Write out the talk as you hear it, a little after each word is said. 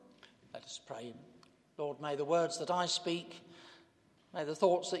Let us pray. Lord, may the words that I speak, may the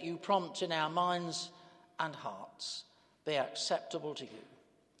thoughts that you prompt in our minds and hearts be acceptable to you.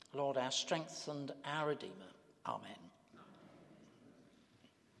 Lord, our strength and our Redeemer. Amen.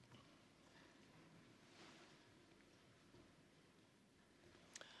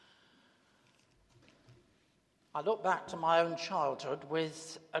 I look back to my own childhood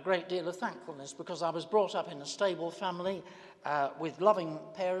with a great deal of thankfulness because I was brought up in a stable family with loving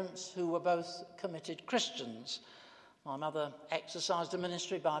parents who were both committed Christians. My mother exercised a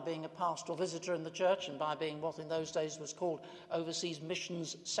ministry by being a pastoral visitor in the church and by being what in those days was called Overseas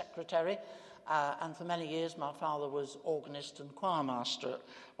Missions Secretary. And for many years my father was organist and choirmaster at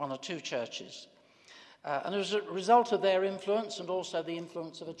one or two churches. And as a result of their influence and also the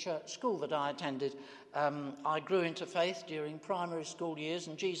influence of a church school that I attended, I grew into faith during primary school years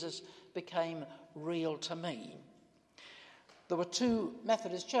and Jesus became real to me. There were two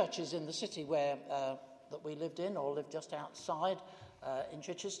Methodist churches in the city where that we lived in or lived just outside in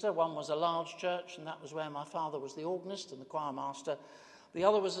Chichester. One was a large church and that was where my father was the organist and the choirmaster. The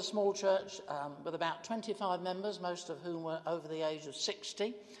other was a small church with about 25 members, most of whom were over the age of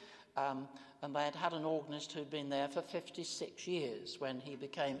 60. And they had had an organist who'd been there for 56 years. When he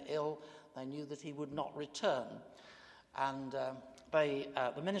became ill, they knew that he would not return. And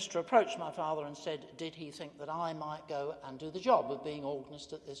the minister approached my father and said, did he think that I might go and do the job of being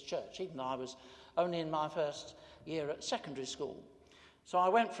organist at this church, even though I was only in my first year at secondary school. So I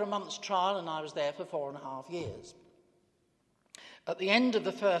went for a month's trial and I was there for 4.5 years. At the end of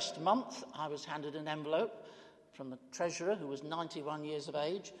the first month, I was handed an envelope from the treasurer, who was 91 years of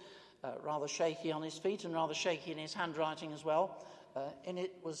age, rather shaky on his feet and rather shaky in his handwriting as well. In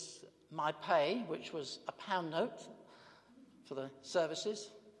it was my pay, which was a £1 note for the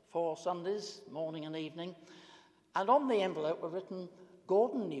services, 4 Sundays, morning and evening. And on the envelope were written,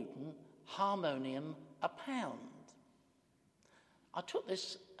 Gordon Newton, harmonium, £1. I took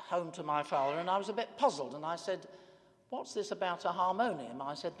this home to my father and I was a bit puzzled and I said, what's this about a harmonium?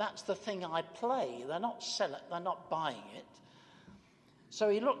 I said, that's the thing I play. They're not buying it. So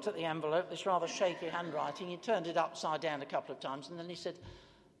he looked at the envelope, this rather shaky handwriting. He turned it upside down a couple of times and then he said,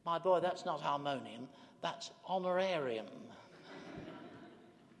 my boy, that's not harmonium, that's honorarium.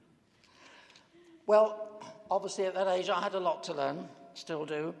 Well, obviously at that age I had a lot to learn, still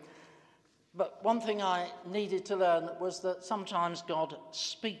do. But one thing I needed to learn was that sometimes God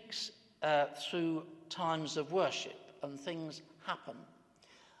speaks through times of worship and things happen.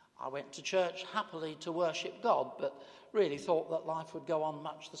 I went to church happily to worship God, but really thought that life would go on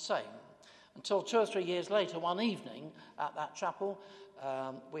much the same. Until 2 or 3 years later, one evening at that chapel,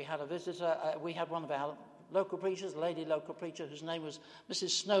 we had a visitor. We had one of our local preachers, a lady local preacher, whose name was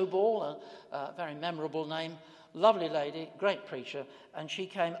Mrs. Snowball, a very memorable name, lovely lady, great preacher, and she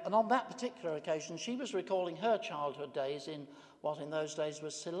came. And on that particular occasion, she was recalling her childhood days in what in those days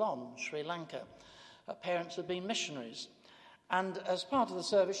was Ceylon, Sri Lanka. Her parents had been missionaries. And as part of the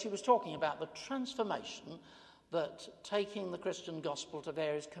service, she was talking about the transformation that taking the Christian gospel to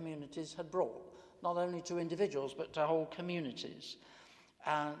various communities had brought, not only to individuals, but to whole communities,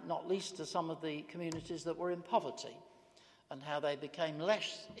 and not least to some of the communities that were in poverty, and how they became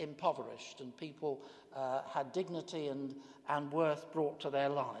less impoverished, and people had dignity and worth brought to their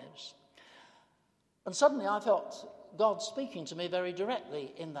lives. And suddenly I felt God speaking to me very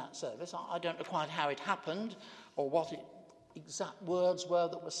directly in that service. I don't know quite how it happened, or what exact words were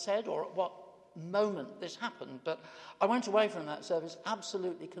that were said, or at what moment this happened, but I went away from that service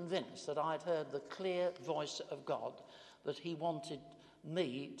absolutely convinced that I'd heard the clear voice of God, that he wanted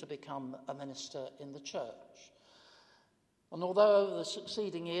me to become a minister in the church. And although over the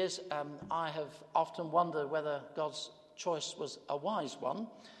succeeding years I have often wondered whether God's choice was a wise one,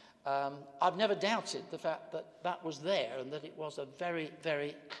 I've never doubted the fact that that was there and that it was a very,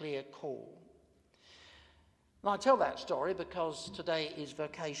 very clear call. And I tell that story because today is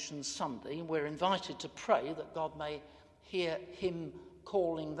Vocation Sunday and we're invited to pray that God may hear him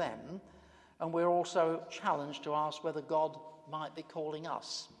calling them, and we're also challenged to ask whether God might be calling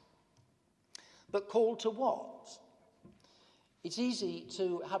us. But called to what? It's easy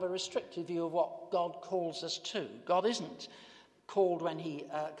to have a restricted view of what God calls us to. God isn't called when he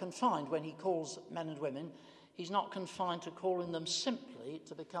confined when he calls men and women. He's not confined to calling them simply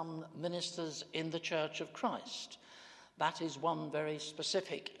to become ministers in the Church of Christ. That is one very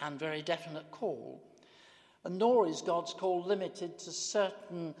specific and very definite call. And nor is God's call limited to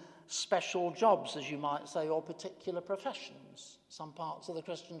certain special jobs, as you might say, or particular professions. Some parts of the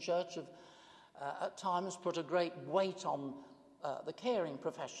Christian Church have at times put a great weight on the caring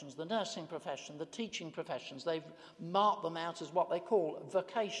professions, the nursing profession, the teaching professions. They've marked them out as what they call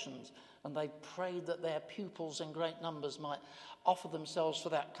vocations, and they prayed that their pupils in great numbers might offer themselves for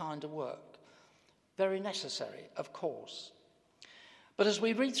that kind of work. Very necessary, of course. But as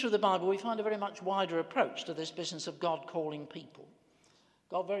we read through the Bible, we find a very much wider approach to this business of God calling people.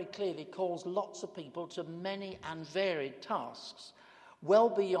 God very clearly calls lots of people to many and varied tasks, well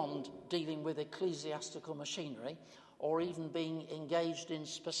beyond dealing with ecclesiastical machinery or even being engaged in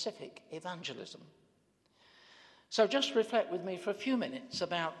specific evangelism. So just reflect with me for a few minutes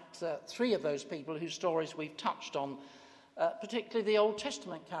about three of those people whose stories we've touched on, particularly the Old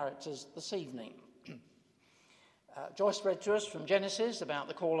Testament characters this evening. Joyce read to us from Genesis about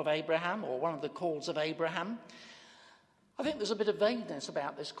the call of Abraham, or one of the calls of Abraham. I think there's a bit of vagueness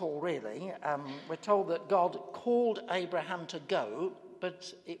about this call, really. We're told that God called Abraham to go,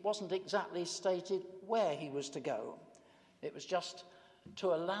 but it wasn't exactly stated where he was to go. It was just to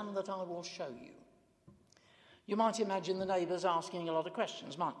a land that I will show you. You might imagine the neighbours asking a lot of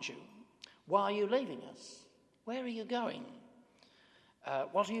questions, mightn't you? Why are you leaving us? Where are you going?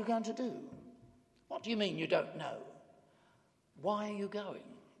 What are you going to do? What do you mean you don't know? Why are you going?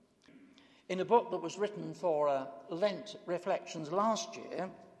 In a book that was written for Lent Reflections last year,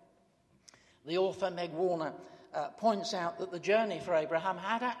 the author Meg Warner points out that the journey for Abraham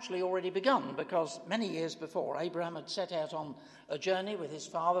had actually already begun, because many years before, Abraham had set out on a journey with his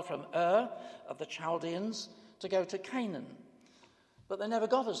father from Ur of the Chaldeans to go to Canaan. But they never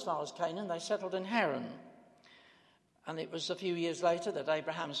got as far as Canaan. They settled in Haran. And it was a few years later that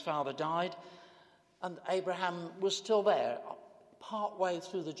Abraham's father died, and Abraham was still there, part way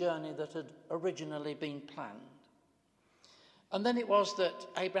through the journey that had originally been planned. And then it was that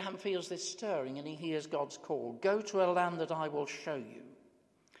Abraham feels this stirring and he hears God's call. Go to a land that I will show you.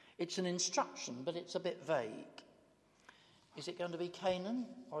 It's an instruction, but it's a bit vague. Is it going to be Canaan,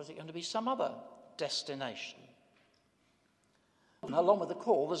 or is it going to be some other destination? And along with the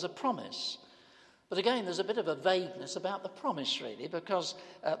call, there's a promise. But again, there's a bit of a vagueness about the promise, really, because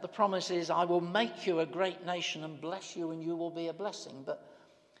the promise is, I will make you a great nation and bless you, and you will be a blessing. But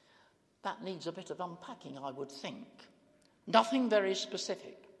that needs a bit of unpacking, I would think. Nothing very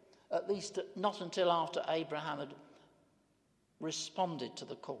specific, at least not until after Abraham had responded to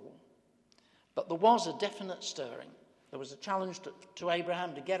the call. But there was a definite stirring. There was a challenge to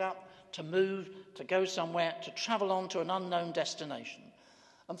Abraham to get up, to move, to go somewhere, to travel on to an unknown destination.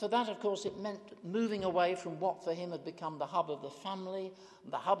 And for that, of course, it meant moving away from what for him had become the hub of the family,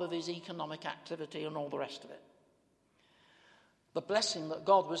 the hub of his economic activity, and all the rest of it. The blessing that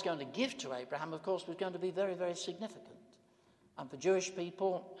God was going to give to Abraham, of course, was going to be very, very significant. And for Jewish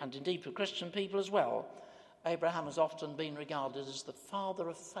people, and indeed for Christian people as well, Abraham has often been regarded as the father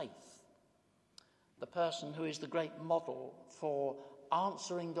of faith, the person who is the great model for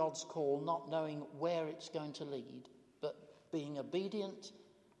answering God's call, not knowing where it's going to lead, but being obedient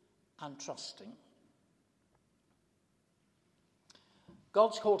and trusting.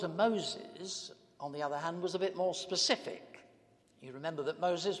 God's call to Moses, on the other hand, was a bit more specific. You remember that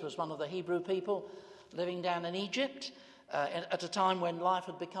Moses was one of the Hebrew people living down in Egypt at a time when life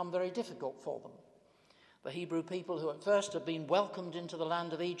had become very difficult for them. The Hebrew people, who at first had been welcomed into the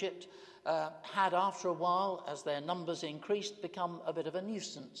land of Egypt, had after a while, as their numbers increased, become a bit of a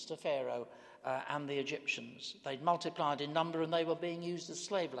nuisance to Pharaoh and the Egyptians. They'd multiplied in number and they were being used as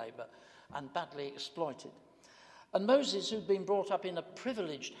slave labour and badly exploited. And Moses, who'd been brought up in a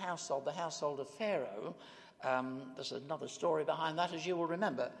privileged household, the household of Pharaoh, there's another story behind that, as you will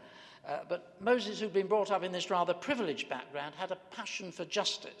remember, but Moses, who'd been brought up in this rather privileged background, had a passion for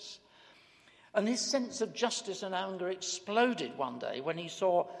justice. And his sense of justice and anger exploded one day when he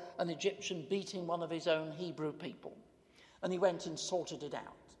saw an Egyptian beating one of his own Hebrew people. And he went and sorted it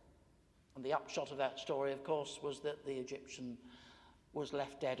out. And the upshot of that story, of course, was that the Egyptian was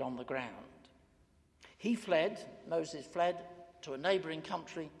left dead on the ground. He fled, Moses fled, to a neighbouring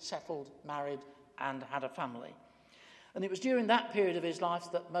country, settled, married, and had a family. And it was during that period of his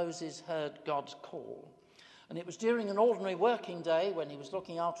life that Moses heard God's call. And it was during an ordinary working day when he was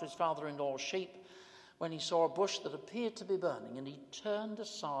looking after his father-in-law's sheep, when he saw a bush that appeared to be burning, and he turned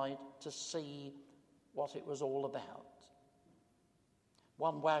aside to see what it was all about.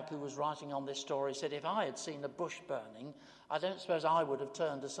 One wag who was writing on this story said, if I had seen a bush burning, I don't suppose I would have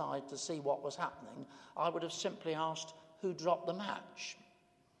turned aside to see what was happening. I would have simply asked, who dropped the match?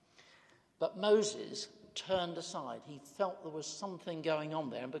 But Moses turned aside. He felt there was something going on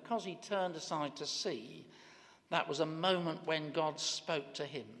there, and because he turned aside to see, that was a moment when God spoke to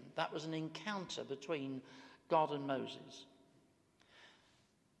him. That was an encounter between God and Moses.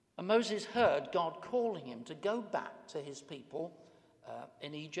 And Moses heard God calling him to go back to his people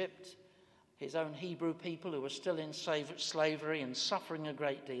in Egypt, his own Hebrew people who were still in slavery and suffering a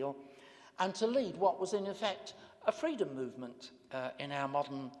great deal, and to lead what was in effect a freedom movement in our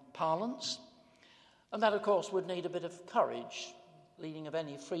modern parlance. And that, of course, would need a bit of courage. Leading of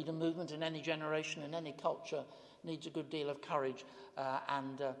any freedom movement in any generation, in any culture, needs a good deal of courage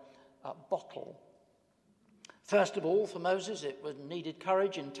and bottle. First of all, for Moses, it needed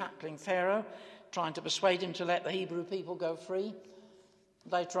courage in tackling Pharaoh, trying to persuade him to let the Hebrew people go free.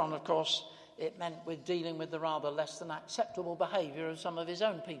 Later on, of course, it meant with dealing with the rather less than acceptable behaviour of some of his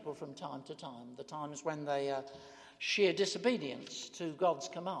own people from time to time, the times when they sheer disobedience to God's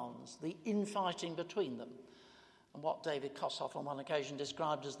commands, the infighting between them, and what David Kossoff on one occasion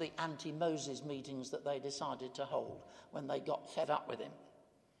described as the anti-Moses meetings that they decided to hold when they got fed up with him.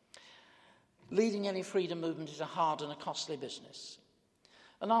 Leading any freedom movement is a hard and a costly business.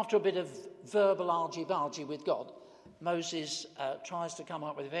 And after a bit of verbal argy-bargy with God, Moses tries to come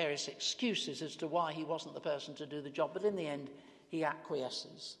up with various excuses as to why he wasn't the person to do the job, but in the end he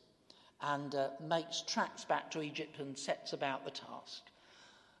acquiesces and makes tracks back to Egypt and sets about the task.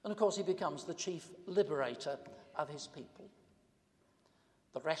 And of course he becomes the chief liberator of his people.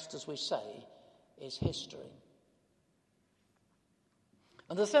 The rest, as we say, is history.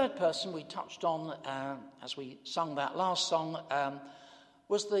 And the third person we touched on as we sung that last song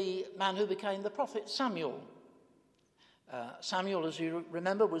was the man who became the prophet Samuel. Samuel, as you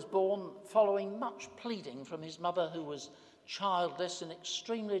remember, was born following much pleading from his mother, who was childless and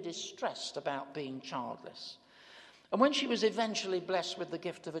extremely distressed about being childless. And when she was eventually blessed with the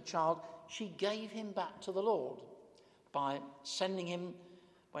gift of a child, she gave him back to the Lord by sending him,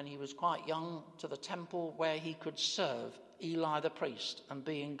 when he was quite young, to the temple where he could serve Eli the priest and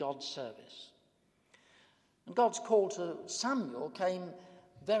be in God's service. And God's call to Samuel came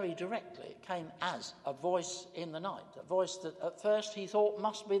very directly. It came as a voice in the night, a voice that at first he thought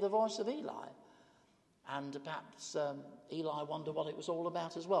must be the voice of Eli. And perhaps Eli wondered what it was all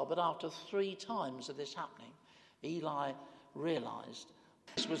about as well. But after 3 times of this happening, Eli realised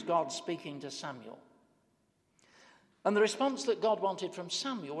this was God speaking to Samuel. And the response that God wanted from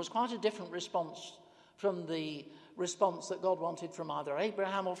Samuel was quite a different response from the response that God wanted from either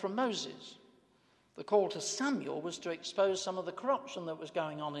Abraham or from Moses. The call to Samuel was to expose some of the corruption that was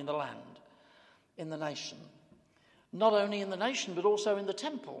going on in the land, in the nation. Not only in the nation, but also in the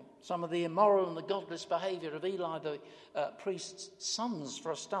temple. Some of the immoral and the godless behaviour of Eli, the priest's sons,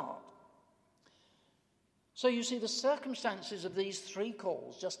 for a start. So you see, the circumstances of these 3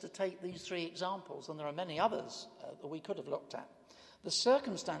 calls, just to take these 3 examples, and there are many others that we could have looked at, the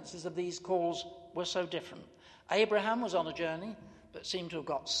circumstances of these calls were so different. Abraham was on a journey, but seemed to have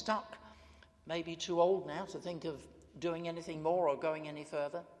got stuck, maybe too old now to think of doing anything more or going any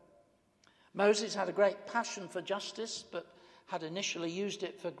further. Moses had a great passion for justice, but had initially used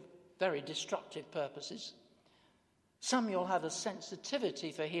it for very destructive purposes. Samuel had a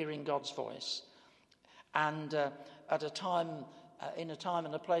sensitivity for hearing God's voice, and at a time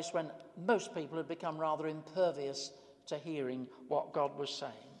and a place when most people had become rather impervious to hearing what God was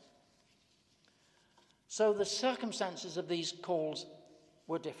saying. So the circumstances of these calls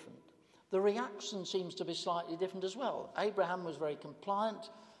were different. The reaction seems to be slightly different as well. Abraham was very compliant.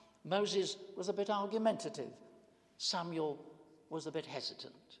 Moses was a bit argumentative. Samuel was a bit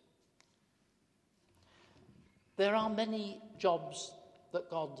hesitant. There are many jobs that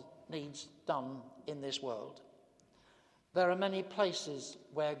God needs done in this world. There are many places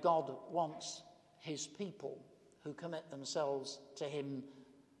where God wants his people who commit themselves to him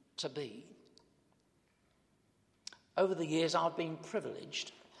to be. Over the years, I've been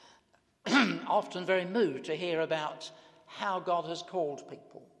privileged, often very moved to hear about how God has called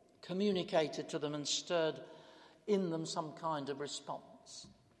people, communicated to them and stirred in them some kind of response.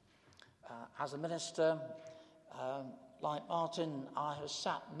 As a minister, like Martin, I have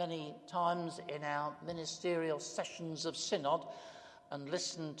sat many times in our ministerial sessions of synod and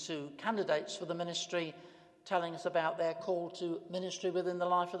listened to candidates for the ministry telling us about their call to ministry within the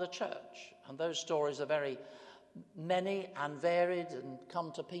life of the church. And those stories are very many and varied and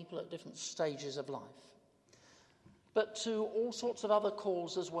come to people at different stages of life. But to all sorts of other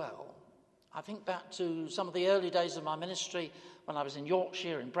calls as well. I think back to some of the early days of my ministry when I was in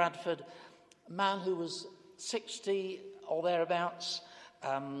Yorkshire, in Bradford. A man who was 60 or thereabouts,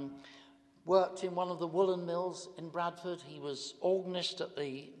 worked in one of the woolen mills in Bradford. He was organist at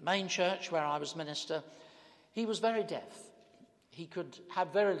the main church where I was minister. He was very deaf. He could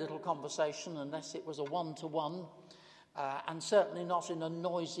have very little conversation unless it was a one-to-one, and certainly not in a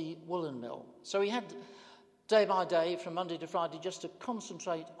noisy woolen mill. So he had day by day, from Monday to Friday, just to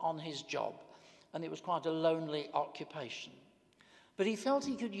concentrate on his job. And it was quite a lonely occupation. But he felt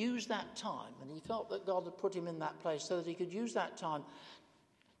he could use that time, and he felt that God had put him in that place so that he could use that time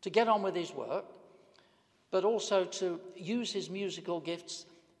to get on with his work, but also to use his musical gifts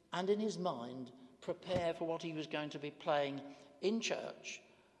and in his mind prepare for what he was going to be playing in church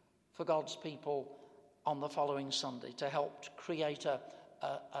for God's people on the following Sunday, to help to create a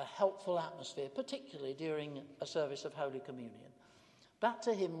helpful atmosphere, particularly during a service of Holy Communion. That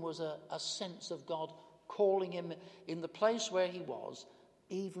to him was a sense of God calling him in the place where he was,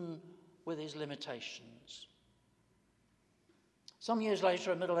 even with his limitations. Some years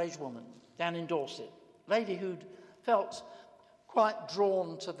later, a middle-aged woman down in Dorset, a lady who'd felt quite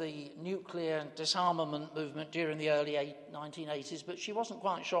drawn to the nuclear disarmament movement during the early 1980s, but she wasn't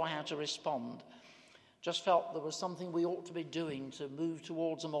quite sure how to respond. Just felt there was something we ought to be doing to move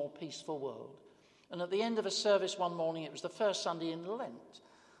towards a more peaceful world. And at the end of a service one morning, it was the first Sunday in Lent,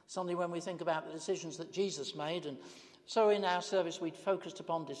 Sunday when we think about the decisions that Jesus made, and so in our service we'd focused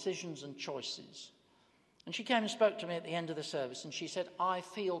upon decisions and choices. And she came and spoke to me at the end of the service, and she said, I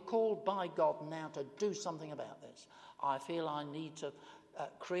feel called by God now to do something about this. I feel I need to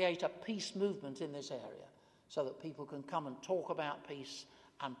create a peace movement in this area so that people can come and talk about peace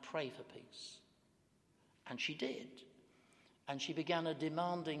and pray for peace. And she did. And she began a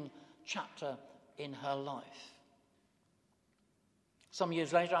demanding chapter in her life. Some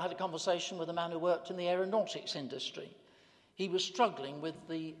years later, I had a conversation with a man who worked in the aeronautics industry. He was struggling with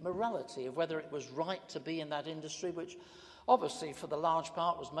the morality of whether it was right to be in that industry, which obviously for the large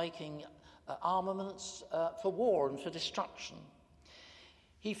part was making armaments for war and for destruction.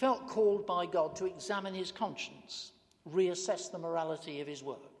 He felt called by God to examine his conscience, reassess the morality of his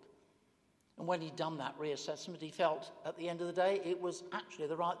work. And when he'd done that reassessment, he felt at the end of the day it was actually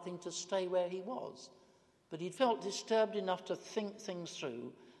the right thing to stay where he was. But he'd felt disturbed enough to think things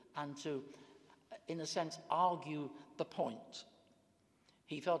through and to, in a sense, argue the point.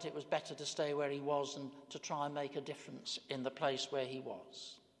 He felt it was better to stay where he was and to try and make a difference in the place where he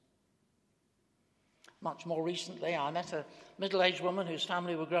was. Much more recently, I met a middle-aged woman whose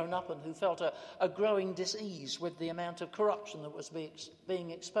family were grown up and who felt a growing dis-ease with the amount of corruption that was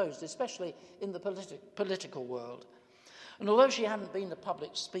being exposed, especially in the political world. And although she hadn't been a public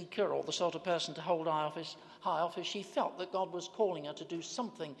speaker or the sort of person to hold high office, she felt that God was calling her to do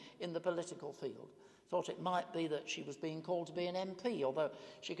something in the political field. Thought it might be that she was being called to be an MP, although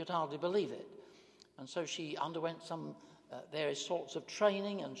she could hardly believe it. And so she underwent some various sorts of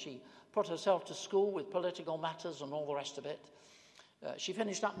training, and she put herself to school with political matters and all the rest of it. She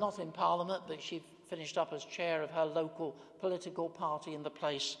finished up not in Parliament, but she finished up as chair of her local political party in the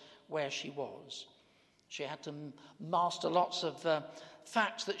place where she was. She had to master lots of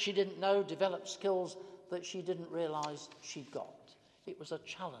facts that she didn't know, develop skills that she didn't realise she'd got. It was a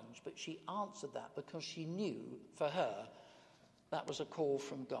challenge, but she answered that because she knew for her that was a call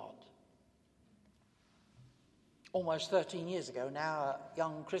from God. Almost 13 years ago now, a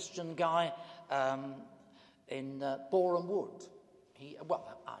young Christian guy in Boreham Wood.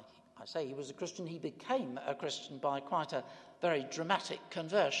 I say he was a Christian. He became a Christian by quite a very dramatic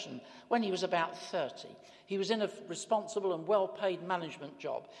conversion when he was about 30. He was in a responsible and well-paid management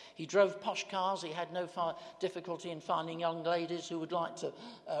job. He drove posh cars. He had no difficulty in finding young ladies who would like to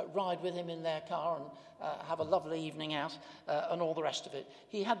ride with him in their car and have a lovely evening out and all the rest of it.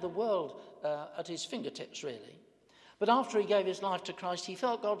 He had the world at his fingertips, really. But after he gave his life to Christ, he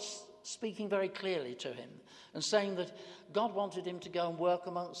felt God speaking very clearly to him and saying that God wanted him to go and work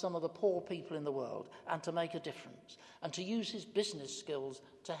amongst some of the poor people in the world and to make a difference and to use his business skills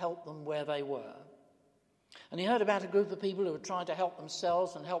to help them where they were. And he heard about a group of people who were trying to help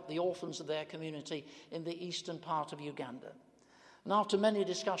themselves and help the orphans of their community in the eastern part of Uganda. And after many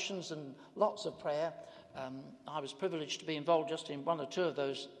discussions and lots of prayer, I was privileged to be involved just in one or two of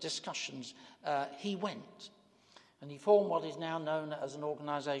those discussions. He went. And he formed what is now known as an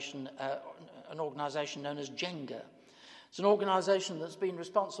organisation known as Jenga. It's an organisation that's been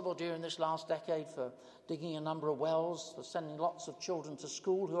responsible during this last decade for digging a number of wells, for sending lots of children to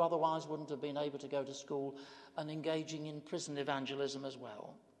school who otherwise wouldn't have been able to go to school, and engaging in prison evangelism as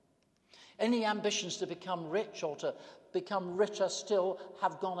well. Any ambitions to become rich or to become richer still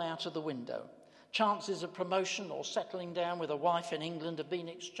have gone out of the window. Chances of promotion or settling down with a wife in England have been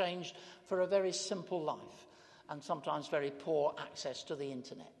exchanged for a very simple life and sometimes very poor access to the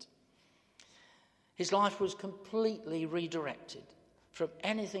internet. His life was completely redirected from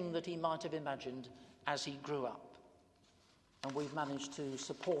anything that he might have imagined as he grew up. And we've managed to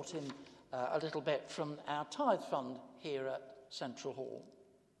support him a little bit from our tithe fund here at Central Hall.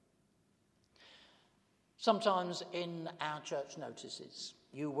 Sometimes in our church notices,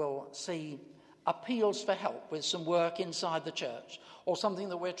 you will see appeals for help with some work inside the church or something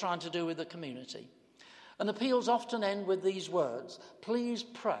that we're trying to do with the community. And appeals often end with these words: please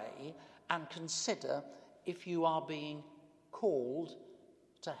pray and consider if you are being called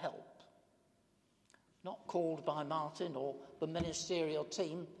to help. Not called by Martin or the ministerial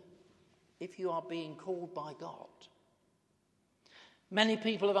team, if you are being called by God. Many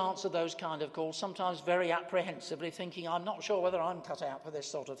people have answered those kind of calls, sometimes very apprehensively, thinking, I'm not sure whether I'm cut out for this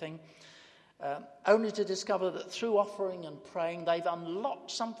sort of thing, only to discover that through offering and praying, they've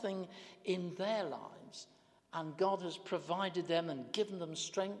unlocked something in their lives, and God has provided them and given them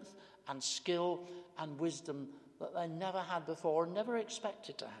strength and skill and wisdom that they never had before and never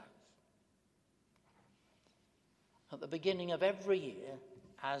expected to have. At the beginning of every year,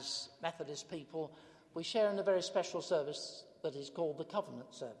 as Methodist people, we share in a very special service that is called the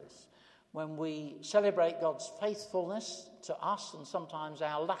Covenant Service, when we celebrate God's faithfulness to us and sometimes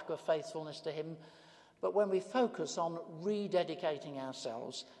our lack of faithfulness to him, but when we focus on rededicating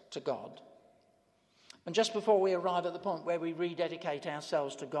ourselves to God. And just before we arrive at the point where we rededicate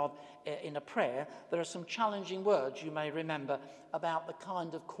ourselves to God in a prayer, there are some challenging words you may remember about the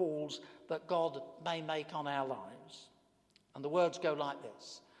kind of calls that God may make on our lives. And the words go like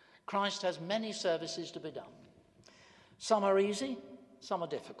this: Christ has many services to be done. Some are easy, some are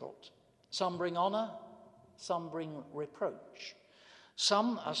difficult. Some bring honour, some bring reproach.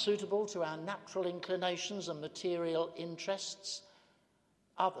 Some are suitable to our natural inclinations and material interests.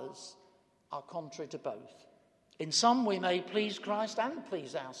 Others are contrary to both. In some we may please Christ and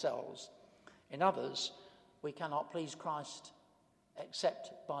please ourselves. In others we cannot please Christ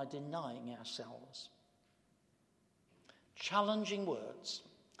except by denying ourselves. Challenging words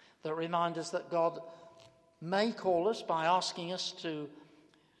that remind us that God may call us by asking us to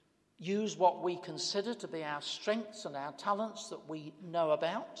use what we consider to be our strengths and our talents that we know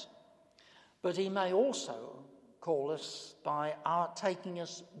about, but he may also call us by taking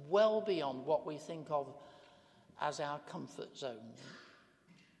us well beyond what we think of as our comfort zone.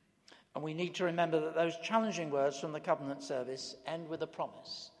 And we need to remember that those challenging words from the covenant service end with a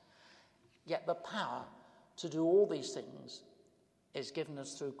promise. Yet the power to do all these things is given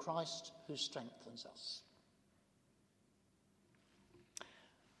us through Christ who strengthens us.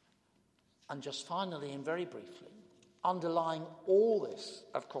 And just finally and very briefly, underlying all this,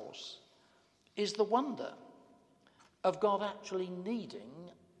 of course, is the wonder of God actually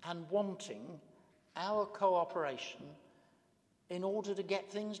needing and wanting our cooperation in order to get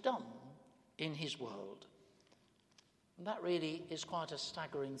things done in his world. And that really is quite a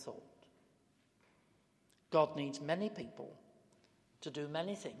staggering thought. God needs many people to do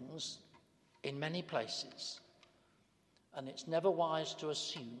many things in many places, and it's never wise to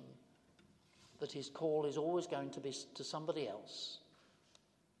assume that his call is always going to be to somebody else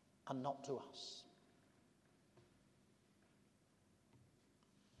and not to us.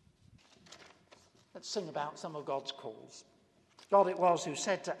 Let's sing about some of God's calls. God it was who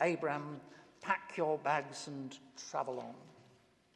said to Abraham, "Pack your bags and travel on."